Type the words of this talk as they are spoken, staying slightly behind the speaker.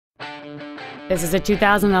This is a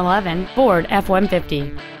 2011 Ford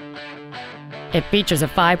F-150. It features a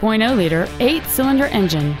 5.0-liter 8-cylinder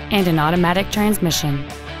engine and an automatic transmission.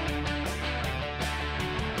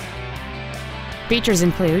 Features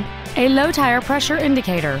include a low tire pressure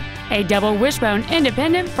indicator, a double wishbone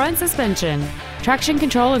independent front suspension, traction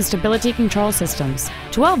control and stability control systems,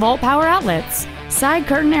 12-volt power outlets, side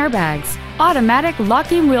curtain airbags, automatic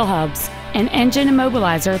locking wheel hubs, an engine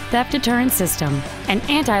immobilizer theft deterrent system, an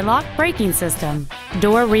anti-lock braking system,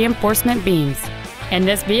 door reinforcement beams, and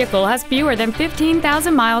this vehicle has fewer than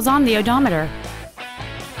 15,000 miles on the odometer.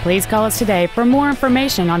 Please call us today for more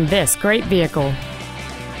information on this great vehicle.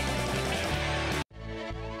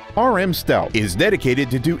 RM Stout is dedicated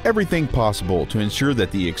to do everything possible to ensure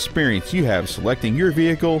that the experience you have selecting your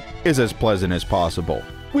vehicle is as pleasant as possible.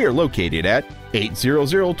 We are located at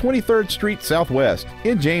 800 23rd Street Southwest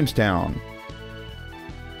in Jamestown.